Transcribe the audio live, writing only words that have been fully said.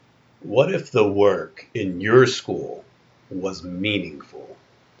What if the work in your school was meaningful?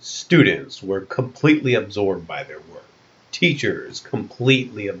 Students were completely absorbed by their work. Teachers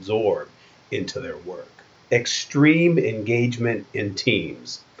completely absorbed into their work. Extreme engagement in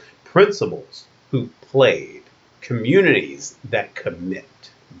teams. Principals who played. Communities that commit.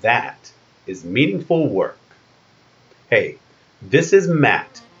 That is meaningful work. Hey, this is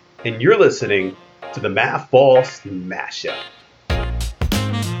Matt, and you're listening to the Matt False Mashup.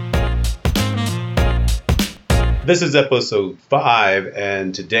 This is episode 5,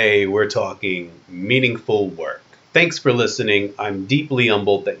 and today we're talking meaningful work. Thanks for listening. I'm deeply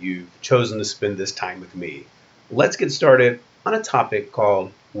humbled that you've chosen to spend this time with me. Let's get started on a topic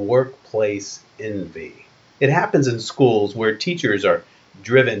called workplace envy. It happens in schools where teachers are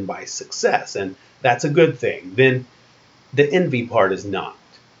driven by success, and that's a good thing. Then the envy part is not.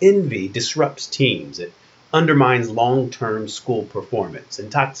 Envy disrupts teams. It undermines long-term school performance.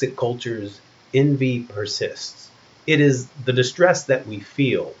 In toxic cultures, envy persists. It is the distress that we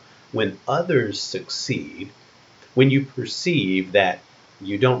feel when others succeed, when you perceive that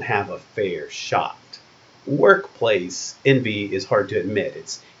you don't have a fair shot. Workplace envy is hard to admit.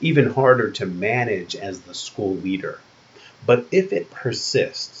 It's even harder to manage as the school leader. But if it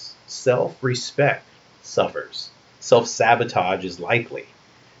persists, self-respect suffers. Self-sabotage is likely.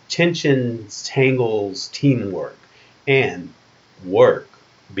 Tension tangles teamwork, and work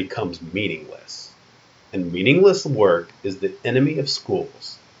becomes meaningless. And meaningless work is the enemy of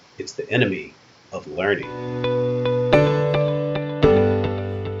schools. It's the enemy of learning.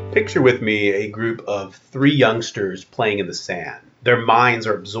 Picture with me a group of 3 youngsters playing in the sand. Their minds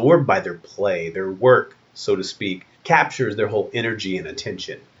are absorbed by their play. Their work, so to speak, captures their whole energy and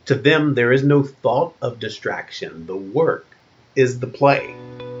attention. To them, there is no thought of distraction. The work is the play.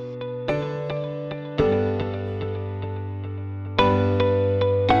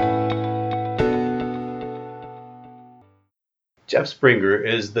 Jeff Springer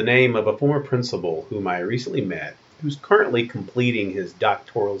is the name of a former principal whom I recently met, who's currently completing his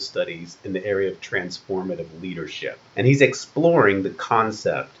doctoral studies in the area of transformative leadership. And he's exploring the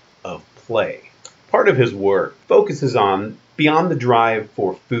concept of play. Part of his work focuses on, beyond the drive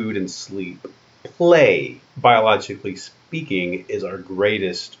for food and sleep, play, biologically speaking, is our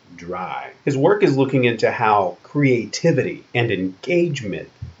greatest drive. His work is looking into how creativity and engagement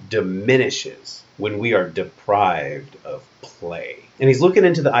diminishes when we are deprived of play. And he's looking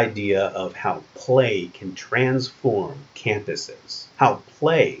into the idea of how play can transform campuses, how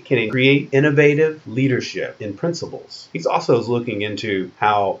play can create innovative leadership in principals. He's also looking into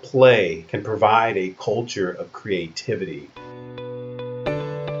how play can provide a culture of creativity.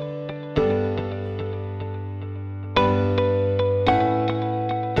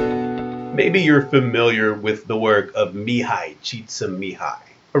 Maybe you're familiar with the work of Mihaly Csikszentmihalyi,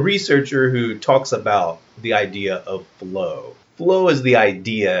 a researcher who talks about the idea of flow. Flow is the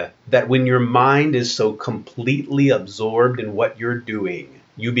idea that when your mind is so completely absorbed in what you're doing,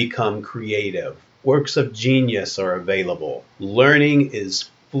 you become creative. Works of genius are available. Learning is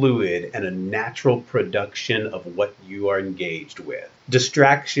fluid and a natural production of what you are engaged with.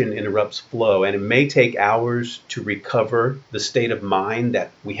 Distraction interrupts flow, and it may take hours to recover the state of mind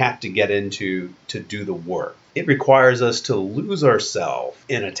that we have to get into to do the work. It requires us to lose ourselves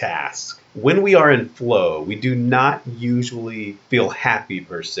in a task. When we are in flow, we do not usually feel happy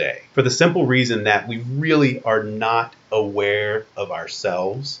per se, for the simple reason that we really are not aware of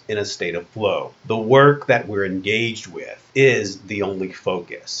ourselves in a state of flow. The work that we're engaged with is the only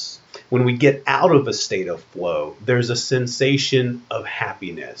focus. When we get out of a state of flow, there's a sensation of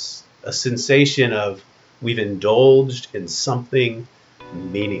happiness, a sensation of we've indulged in something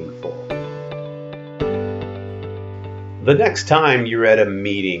meaningful. The next time you're at a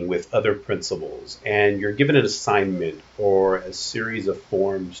meeting with other principals and you're given an assignment or a series of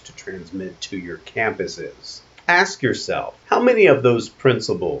forms to transmit to your campuses, ask yourself, how many of those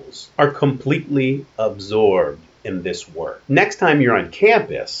principals are completely absorbed in this work? Next time you're on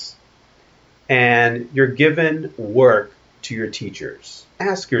campus and you're given work to your teachers,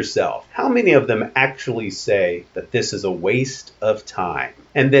 ask yourself, how many of them actually say that this is a waste of time?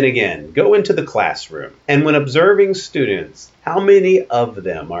 And then again, go into the classroom. And when observing students, how many of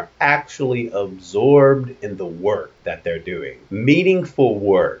them are actually absorbed in the work that they're doing? Meaningful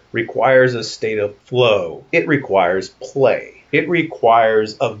work requires a state of flow. It requires play. It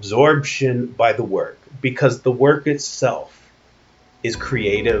requires absorption by the work, because the work itself is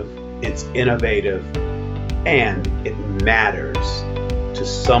creative, it's innovative, and it matters to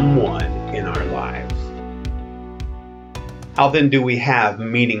someone in our lives. How then do we have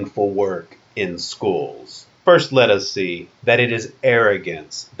meaningful work in schools? First, let us see that it is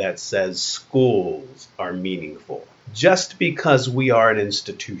arrogance that says schools are meaningful. Just because we are an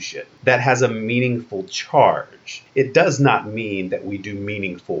institution that has a meaningful charge, it does not mean that we do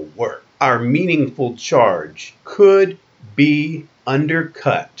meaningful work. Our meaningful charge could be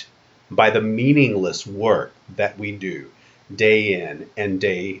undercut by the meaningless work that we do day in and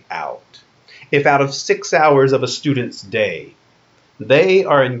day out. If out of 6 hours of a student's day, they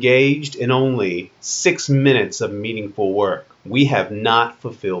are engaged in only 6 minutes of meaningful work, we have not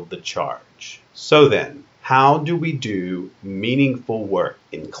fulfilled the charge. So then, how do we do meaningful work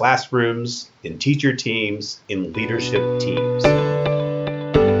in classrooms, in teacher teams, in leadership teams?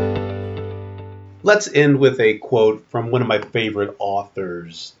 Let's end with a quote from one of my favorite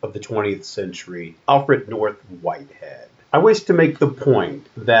authors of the 20th century, Alfred North Whitehead. I wish to make the point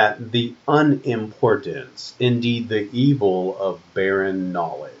that the unimportance, indeed the evil of barren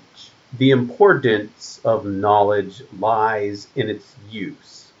knowledge. The importance of knowledge lies in its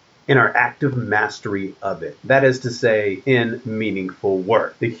use, in our active mastery of it. That is to say, in meaningful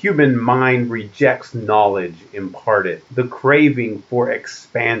work. The human mind rejects knowledge imparted. The craving for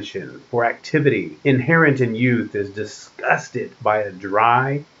expansion, for activity, inherent in youth is disgusted by a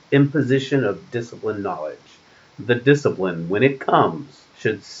dry imposition of disciplined knowledge. The discipline, when it comes,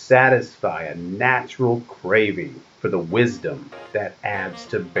 should satisfy a natural craving for the wisdom that adds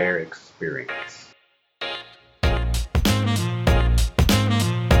to bare experience.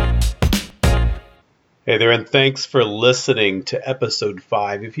 Hey there, and thanks for listening to episode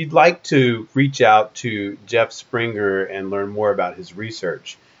 5. If you'd like to reach out to Jeff Springer and learn more about his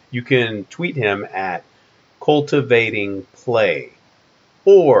research, you can tweet him at cultivatingplay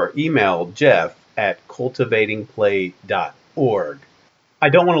or email Jeff at cultivatingplay.org. I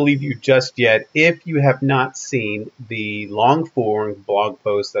don't want to leave you just yet. If you have not seen the long-form blog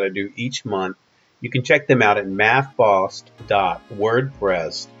posts that I do each month, you can check them out at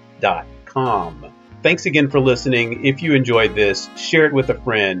mathboss.wordpress.com. Thanks again for listening. If you enjoyed this, share it with a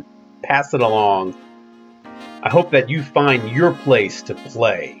friend, pass it along. I hope that you find your place to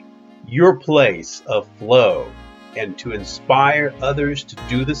play, your place of flow, and to inspire others to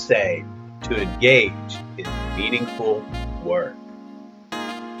do the same, to engage in meaningful work.